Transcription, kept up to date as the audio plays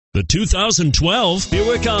The 2012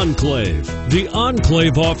 Buick Enclave. The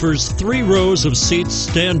Enclave offers 3 rows of seats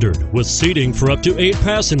standard with seating for up to 8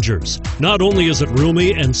 passengers. Not only is it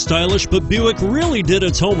roomy and stylish, but Buick really did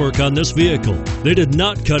its homework on this vehicle. They did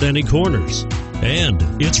not cut any corners. And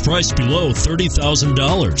it's priced below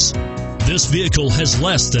 $30,000. This vehicle has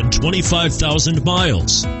less than 25,000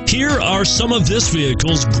 miles. Here are some of this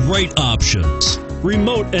vehicle's great options: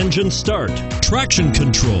 remote engine start, traction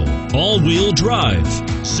control, all-wheel drive,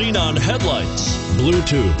 xenon headlights,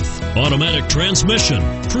 Bluetooth, automatic transmission,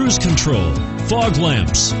 cruise control, fog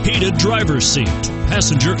lamps, heated driver's seat,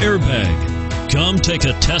 passenger airbag. Come take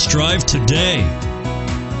a test drive today.